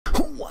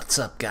What's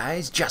up,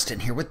 guys?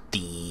 Justin here with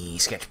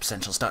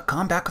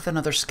TheSketchUpEssentials.com, back with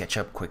another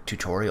SketchUp quick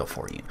tutorial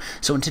for you.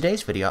 So in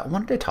today's video, I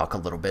wanted to talk a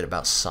little bit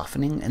about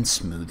softening and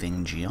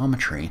smoothing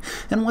geometry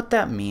and what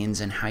that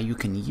means and how you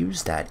can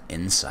use that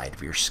inside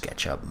of your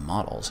SketchUp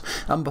models.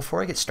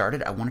 Before I get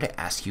started, I wanted to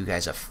ask you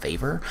guys a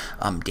favor.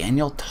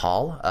 Daniel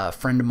Tall, a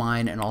friend of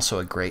mine and also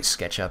a great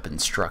SketchUp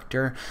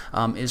instructor,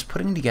 is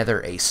putting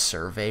together a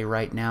survey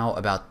right now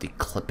about the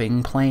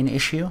clipping plane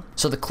issue.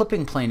 So the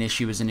clipping plane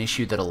issue is an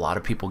issue that a lot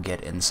of people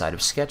get inside of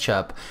SketchUp,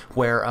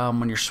 where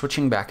when you're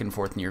switching back and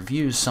forth in your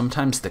views,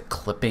 sometimes the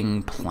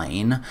clipping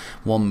plane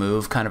will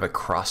move kind of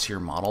across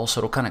your model. So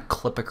it'll kind of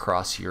clip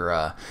across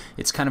your,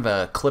 it's kind of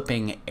a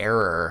clipping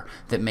error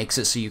that makes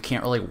it so you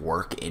can't really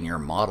work in your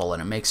model,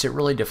 and it makes it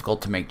really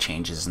difficult to make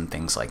changes and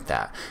things like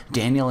that.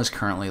 Daniel is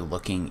currently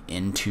looking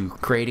into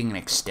creating an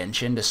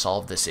extension to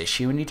solve this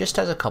issue, and he just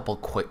has a couple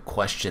quick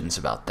questions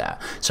about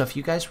that. So if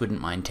you guys wouldn't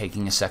mind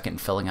taking a second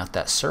and filling out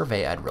that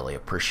survey, I'd really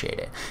appreciate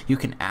it. You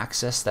can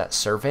access that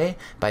survey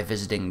by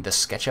visiting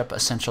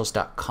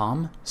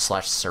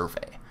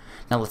TheSketchUpEssentials.com/survey.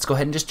 Now let's go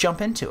ahead and just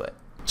jump into it.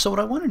 So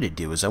what I wanted to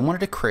do is I wanted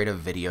to create a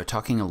video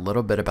talking a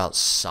little bit about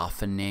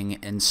softening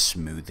and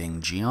smoothing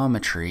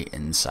geometry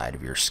inside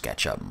of your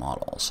SketchUp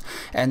models.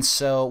 And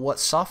so what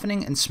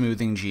softening and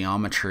smoothing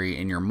geometry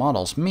in your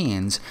models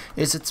means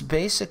is it's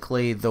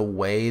basically the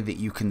way that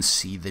you can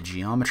see the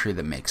geometry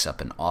that makes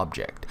up an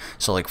object.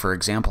 So like, for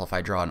example, if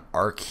I draw an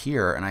arc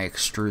here and I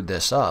extrude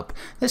this up,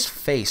 this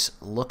face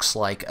looks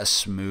like a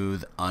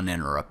smooth,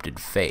 uninterrupted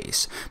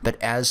face. But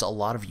as a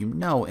lot of you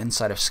know,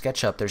 inside of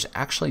SketchUp, there's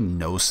actually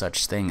no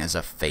such thing as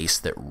a face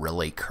that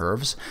really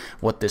curves.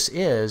 What this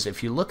is,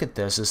 if you look at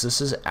this, is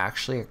this is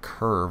actually a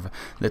curve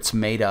that's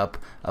made up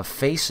of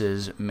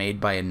faces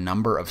made by a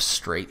number of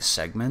straight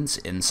segments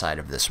inside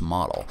of this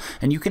model.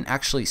 And you can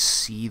actually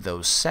see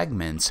those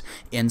segments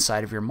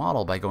inside of your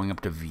model by going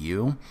up to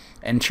View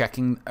and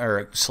checking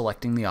or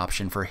selecting the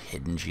option for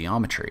Hidden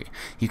Geometry.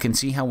 You can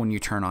see how when you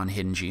turn on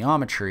Hidden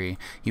Geometry,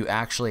 you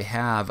actually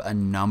have a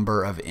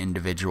number of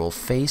individual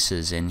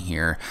faces in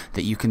here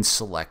that you can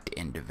select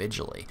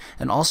individually,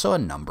 and also a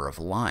number of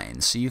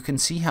lines. So you can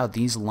see how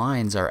these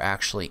lines are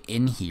actually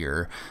in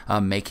here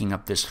making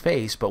up this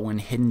face, but when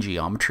Hidden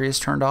Geometry is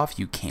turned off,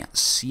 you can't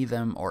see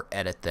them or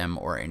edit them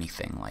or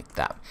anything like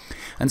that.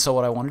 And so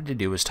what I wanted to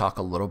do is talk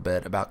a little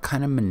bit about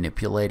kind of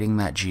manipulating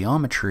that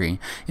geometry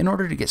in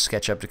order to get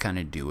SketchUp to kind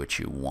of do what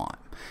you want.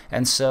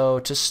 And so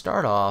to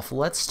start off,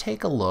 let's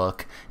take a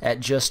look at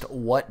just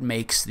what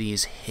makes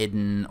these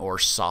hidden or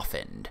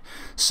softened.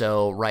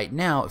 So right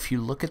now, if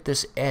you look at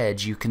this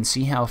edge, you can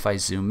see how if I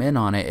zoom in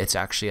on it, it's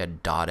actually a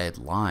dotted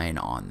line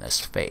on this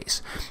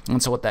face.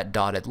 And so what that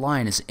dotted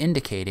line is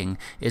indicating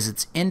is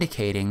it's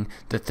indicating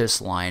that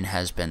this line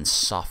has been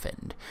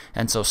softened.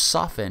 And so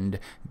softened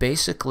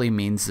basically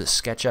means that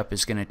SketchUp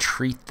is going to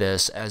treat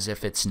this as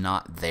if it's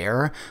not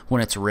there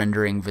when it's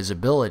rendering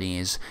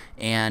visibilities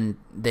and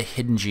the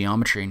hidden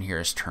geometry in here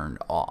is turned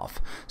off.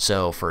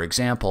 So for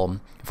example,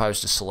 if I was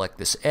to select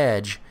this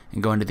edge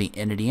and go into the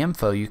entity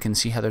info, you can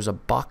see how there's a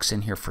box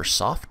in here for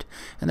soft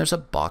and there's a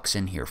box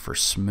in here for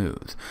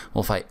smooth.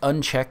 Well, if I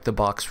uncheck the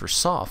box for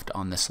soft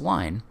on this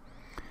line,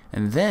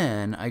 and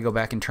then I go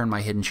back and turn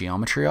my hidden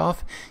geometry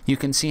off, you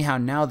can see how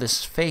now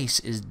this face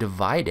is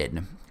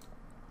divided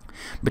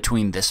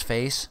between this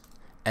face,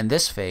 and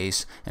this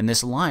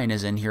line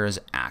is in here as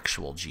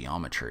actual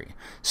geometry.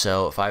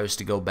 So if I was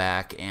to go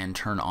back and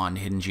turn on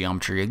hidden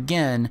geometry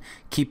again,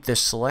 keep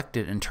this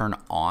selected and turn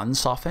on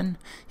soften,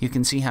 you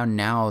can see how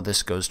now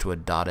this goes to a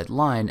dotted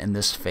line and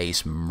this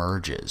face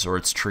merges, or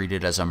it's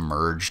treated as a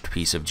merged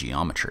piece of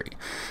geometry.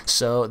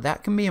 So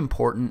that can be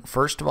important,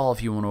 first of all,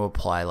 if you want to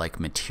apply like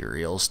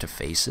materials to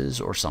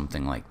faces or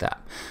something like that.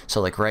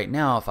 So like right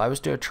now, if I was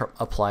to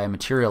apply a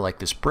material like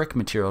this brick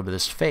material to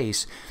this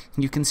face,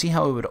 you can see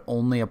how it would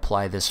only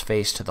apply this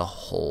face to the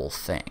whole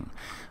thing.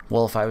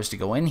 Well, if I was to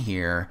go in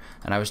here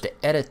and I was to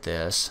edit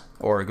this,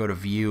 or go to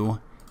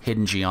View,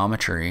 Hidden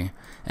Geometry,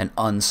 and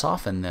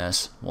unsoften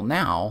this, well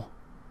now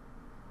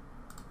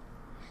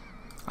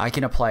I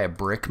can apply a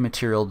brick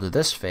material to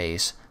this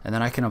face, and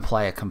then I can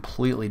apply a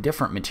completely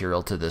different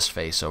material to this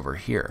face over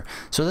here.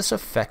 So this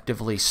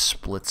effectively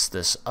splits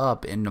this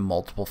up into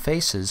multiple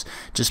faces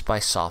just by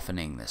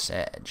softening this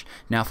edge.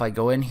 Now if I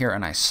go in here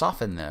and I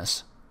soften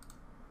this,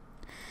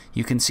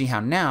 you can see how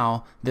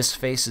now this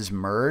face is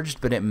merged,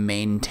 but it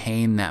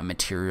maintained that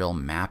material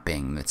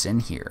mapping that's in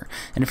here.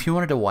 And if you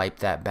wanted to wipe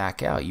that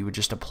back out, you would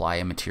just apply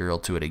a material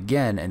to it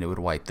again and it would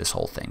wipe this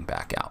whole thing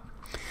back out.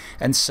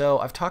 And so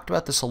I've talked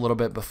about this a little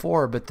bit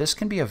before, but this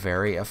can be a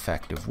very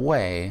effective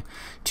way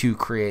to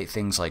create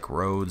things like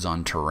roads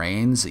on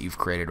terrains that you've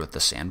created with the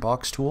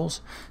sandbox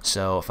tools.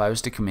 So if I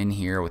was to come in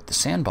here with the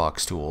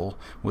sandbox tool,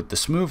 with the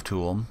smooth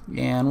tool,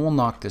 and we'll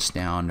knock this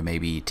down to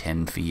maybe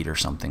 10 feet or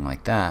something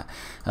like that.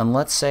 And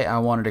let's say I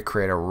wanted to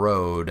create a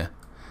road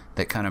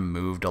that kind of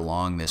moved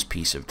along this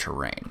piece of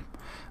terrain.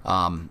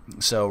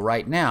 So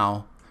right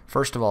now,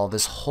 first of all,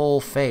 this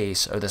whole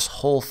face or this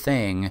whole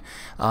thing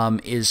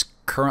is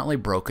currently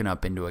broken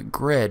up into a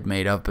grid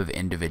made up of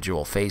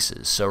individual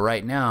faces. So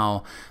right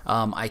now,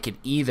 I could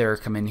either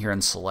come in here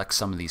and select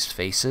some of these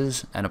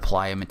faces and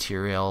apply a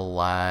material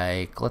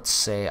like, let's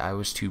say I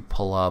was to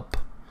pull up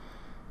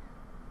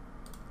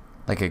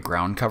like a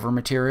ground cover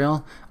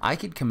material. I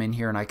could come in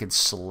here and I could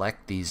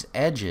select these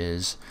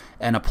edges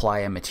and apply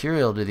a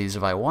material to these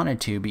if I wanted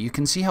to, but you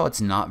can see how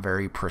it's not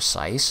very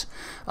precise.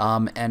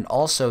 And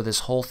also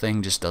this whole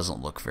thing just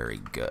doesn't look very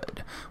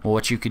good. Well,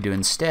 what you could do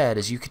instead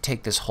is you could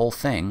take this whole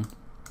thing,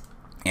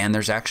 and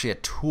there's actually a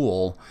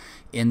tool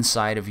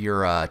inside of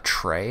your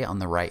tray on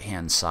the right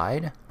hand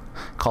side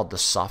called the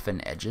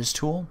Soften Edges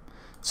tool.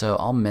 So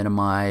I'll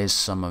minimize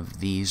some of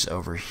these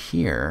over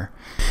here,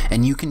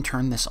 and you can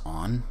turn this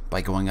on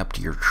by going up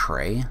to your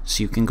tray.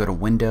 So you can go to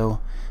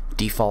Window,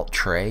 Default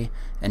Tray,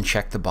 and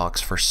check the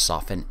box for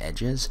Soften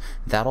Edges.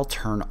 That'll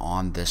turn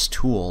on this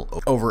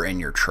tool over in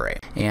your tray.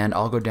 And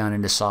I'll go down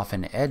into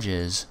Soften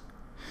Edges.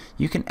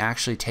 You can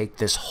actually take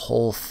this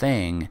whole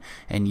thing,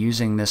 and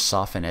using this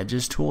Soften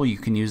Edges tool, you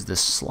can use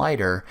this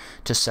slider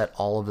to set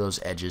all of those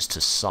edges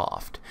to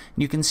soft.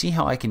 And you can see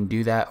how I can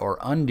do that or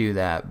undo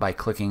that by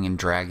clicking and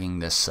dragging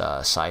this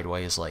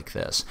sideways like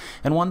this.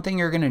 And one thing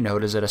you're going to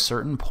notice at a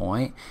certain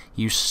point,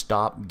 you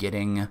stop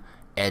getting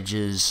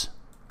edges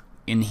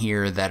in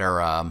here that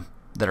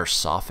are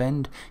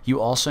softened. You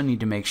also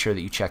need to make sure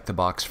that you check the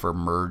box for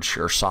merge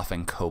or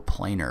soften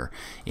coplanar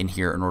in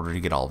here in order to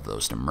get all of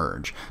those to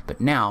merge.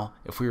 But now,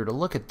 if we were to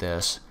look at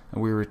this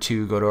and we were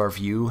to go to our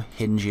view,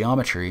 hidden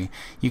geometry,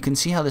 you can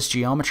see how this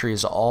geometry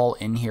is all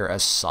in here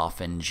as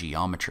softened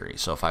geometry.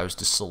 So if I was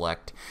to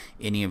select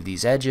any of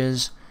these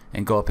edges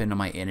and go up into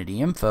my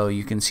entity info,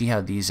 you can see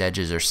how these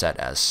edges are set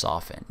as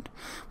softened.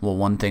 Well,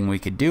 one thing we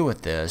could do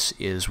with this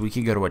is we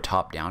could go to a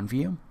top-down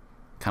view,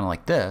 kind of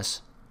like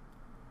this,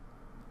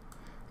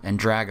 and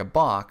drag a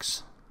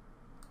box,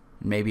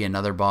 maybe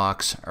another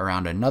box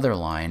around another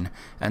line,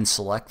 and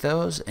select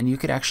those, and you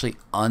could actually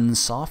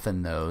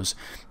unsoften those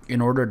in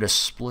order to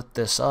split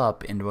this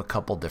up into a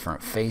couple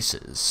different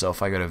faces. So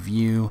if I go to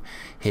View,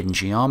 Hidden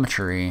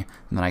Geometry,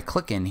 and then I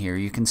click in here,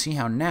 you can see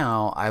how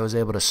now I was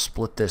able to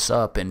split this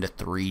up into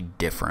 3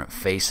 different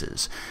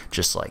faces,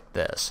 just like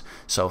this.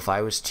 So if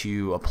I was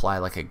to apply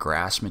like a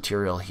grass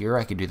material here,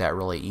 I could do that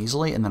really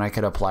easily, and then I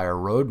could apply a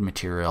road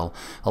material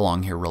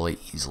along here really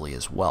easily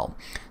as well.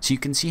 So you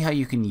can see how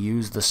you can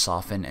use the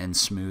Soften and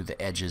Smooth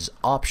Edges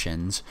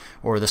options,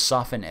 or the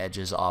Soften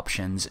Edges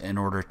options, in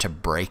order to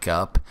break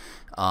up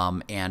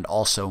and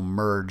also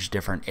merge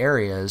different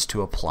areas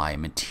to apply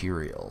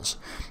materials.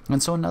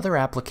 And so another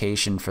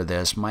application for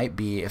this might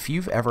be if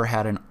you've ever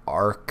had an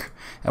arc,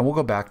 and we'll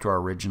go back to our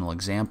original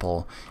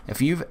example,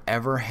 if you've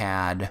ever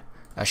had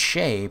a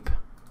shape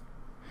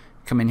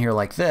come in here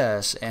like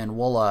this, and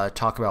we'll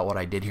talk about what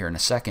I did here in a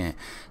second.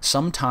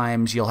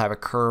 Sometimes you'll have a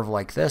curve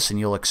like this and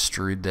you'll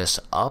extrude this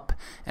up,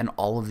 and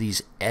all of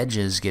these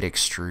edges get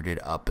extruded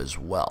up as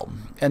well.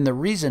 And the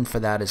reason for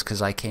that is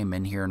because I came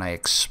in here and I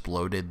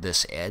exploded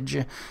this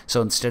edge.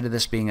 So instead of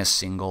this being a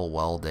single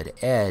welded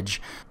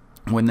edge,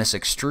 when this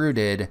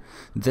extruded,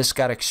 this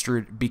got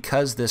extruded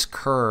because this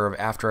curve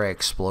after I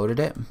exploded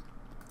it.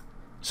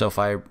 So if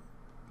I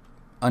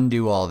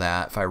undo all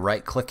that, if I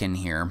right click in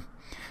here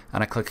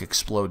and I click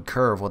Explode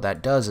Curve, what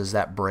that does is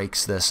that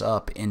breaks this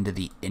up into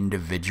the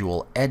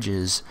individual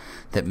edges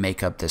that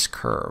make up this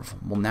curve.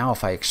 Well, now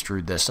if I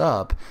extrude this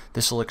up,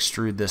 this will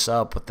extrude this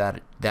up with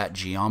that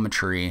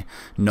geometry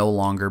no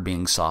longer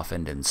being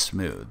softened and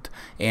smoothed.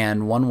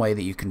 And one way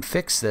that you can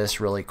fix this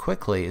really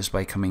quickly is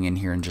by coming in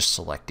here and just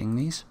selecting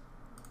these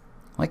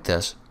like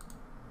this.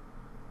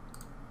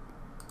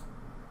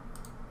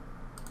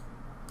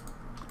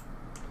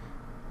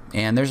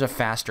 And there's a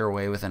faster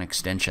way with an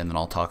extension that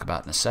I'll talk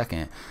about in a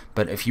second.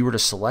 But if you were to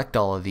select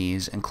all of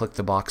these and click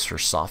the box for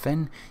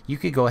Soften, you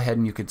could go ahead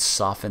and you could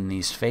soften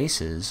these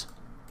faces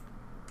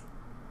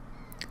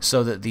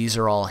so that these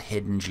are all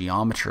hidden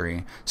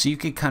geometry. So you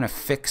could kind of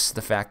fix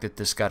the fact that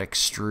this got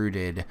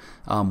extruded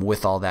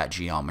with all that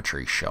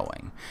geometry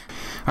showing.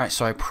 All right,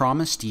 so I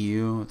promised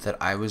you that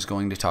I was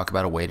going to talk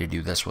about a way to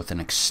do this with an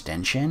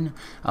extension.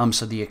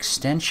 So the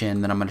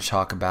extension that I'm going to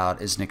talk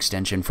about is an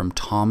extension from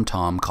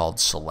TomTom called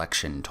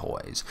Selection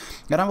Toys.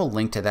 And I will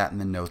link to that in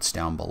the notes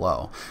down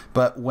below.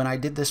 But when I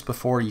did this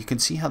before, you can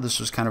see how this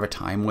was kind of a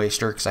time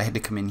waster because I had to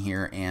come in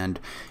here and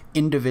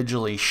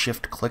individually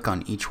shift click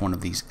on each one of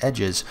these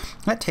edges.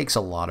 That takes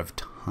a lot of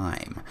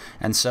time.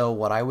 And so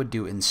what I would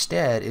do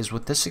instead is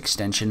with this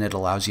extension, it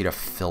allows you to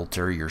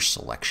filter your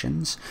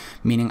selections,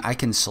 meaning I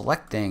can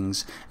select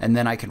things and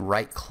then I can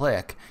right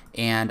click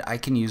and I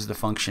can use the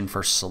function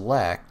for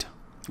select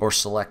or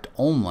select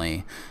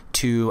only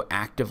to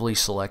actively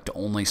select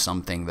only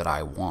something that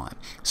I want.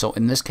 So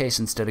in this case,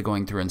 instead of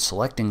going through and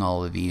selecting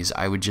all of these,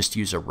 I would just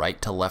use a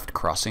right to left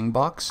crossing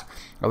box.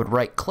 I would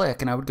right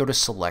click and I would go to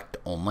select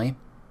only.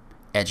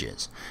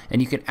 edges.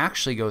 And you can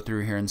actually go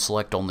through here and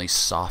select only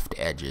soft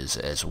edges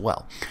as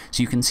well.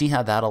 So you can see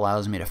how that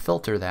allows me to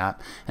filter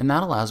that, and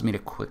that allows me to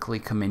quickly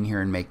come in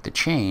here and make the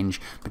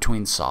change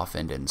between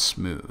softened and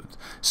smooth.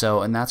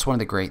 So, and that's one of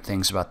the great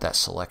things about that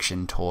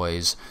Selection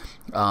Toys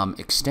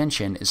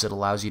extension, is it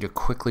allows you to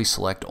quickly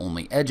select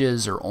only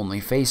edges or only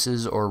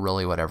faces or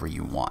really whatever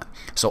you want.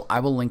 So I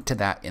will link to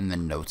that in the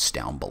notes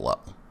down below.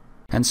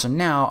 And so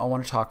now I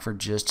want to talk for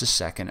just a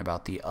second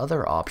about the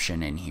other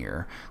option in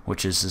here,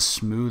 which is the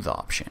smooth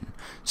option.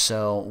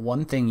 So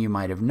one thing you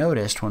might have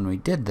noticed when we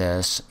did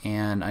this,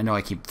 and I know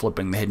I keep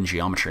flipping the hidden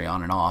geometry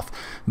on and off,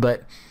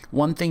 but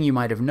one thing you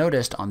might have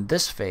noticed on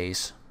this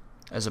face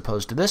as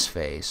opposed to this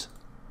face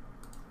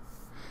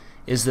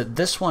is that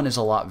this one is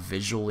a lot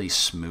visually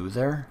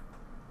smoother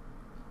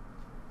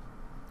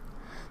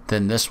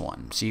than this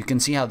one. So you can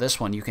see how this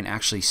one, you can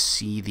actually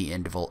see the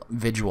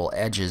individual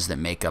edges that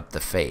make up the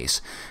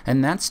face.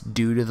 And that's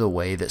due to the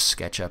way that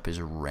SketchUp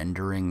is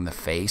rendering the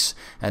face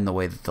and the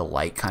way that the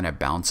light kind of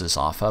bounces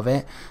off of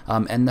it,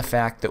 and the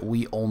fact that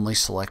we only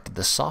selected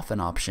the soften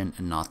option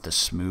and not the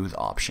smooth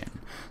option.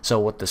 So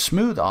what the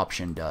smooth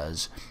option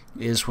does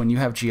is when you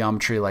have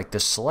geometry like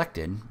this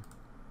selected,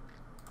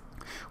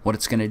 what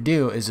it's going to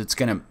do is it's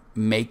going to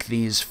make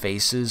these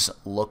faces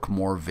look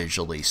more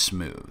visually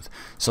smooth.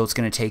 So it's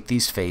going to take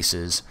these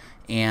faces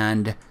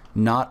and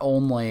not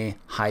only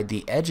hide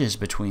the edges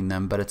between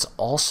them, but it's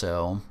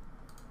also,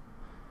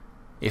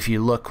 if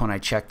you look when I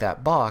check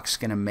that box,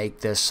 going to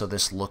make this so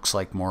this looks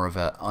like more of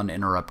an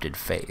uninterrupted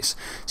face.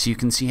 So you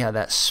can see how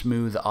that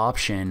smooth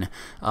option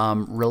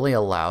really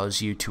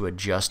allows you to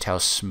adjust how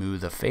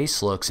smooth a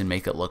face looks and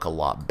make it look a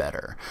lot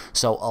better.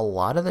 So a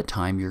lot of the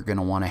time you're going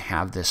to want to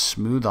have this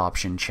smooth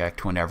option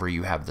checked whenever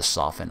you have the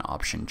soften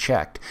option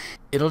checked.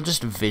 It'll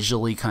just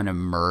visually kind of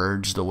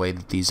merge the way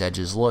that these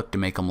edges look to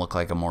make them look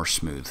like a more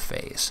smooth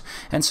face.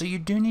 And so you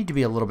do need to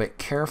be a little bit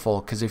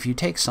careful, because if you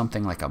take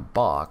something like a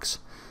box,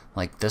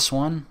 like this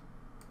one,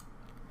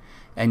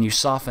 and you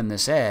soften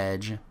this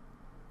edge,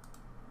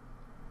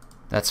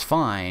 that's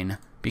fine,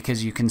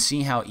 because you can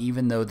see how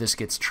even though this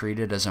gets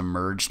treated as a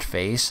merged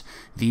face,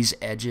 these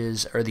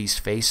edges or these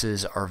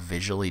faces are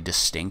visually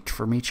distinct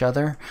from each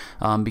other,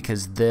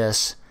 because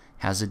this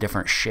has a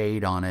different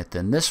shade on it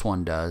than this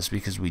one does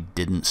because we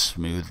didn't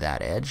smooth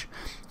that edge.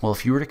 Well,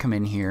 if you were to come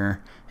in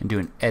here and do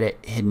an edit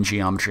hidden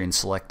geometry and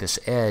select this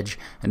edge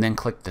and then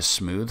click the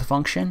smooth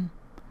function,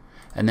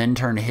 and then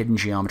turn hidden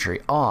geometry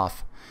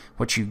off,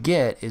 what you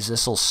get is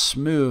this will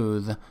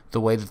smooth the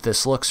way that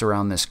this looks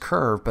around this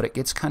curve, but it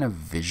gets kind of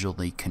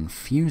visually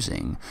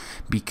confusing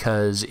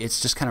because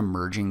it's just kind of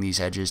merging these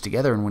edges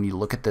together. And when you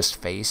look at this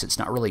face, it's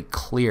not really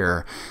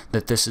clear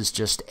that this is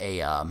just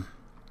a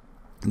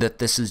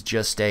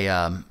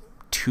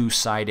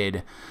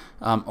two-sided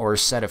or a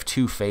set of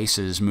two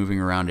faces moving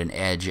around an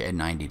edge at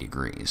 90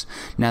 degrees.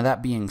 Now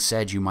that being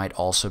said, you might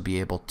also be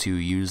able to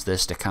use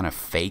this to kind of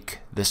fake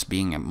this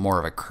being more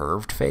of a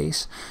curved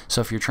face. So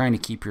if you're trying to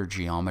keep your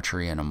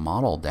geometry in a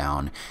model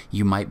down,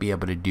 you might be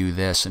able to do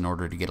this in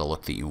order to get a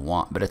look that you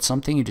want. But it's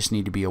something you just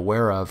need to be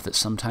aware of, that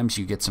sometimes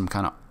you get some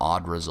kind of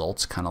odd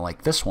results, kind of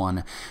like this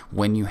one,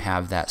 when you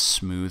have that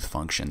smooth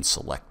function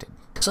selected.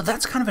 So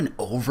that's kind of an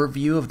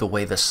overview of the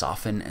way the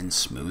soften and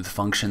smooth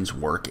functions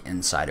work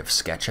inside of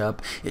SketchUp.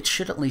 It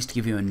should at least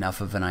give you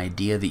enough of an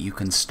idea that you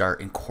can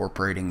start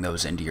incorporating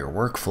those into your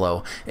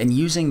workflow and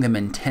using them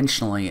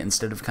intentionally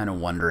instead of kind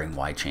of wondering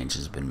why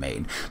changes have been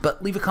made.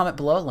 But leave a comment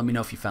below. Let me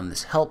know if you found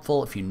this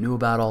helpful, if you knew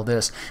about all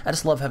this. I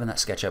just love having that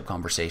SketchUp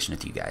conversation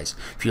with you guys.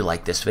 If you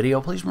like this video,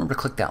 please remember to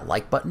click that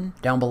like button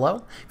down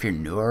below. If you're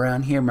new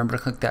around here, remember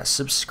to click that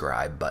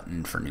subscribe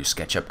button for new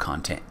SketchUp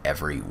content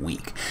every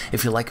week.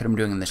 If you like what I'm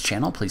doing on this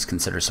channel, please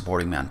consider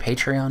supporting me on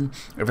Patreon.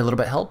 Every little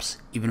bit helps,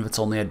 even if it's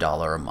only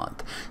 $1 a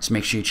month. So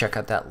make sure you check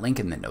out that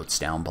link in the notes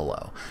down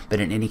below. But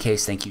in any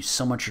case, thank you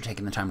so much for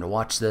taking the time to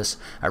watch this.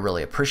 I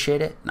really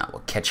appreciate it, and I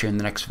will catch you in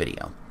the next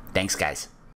video. Thanks, guys.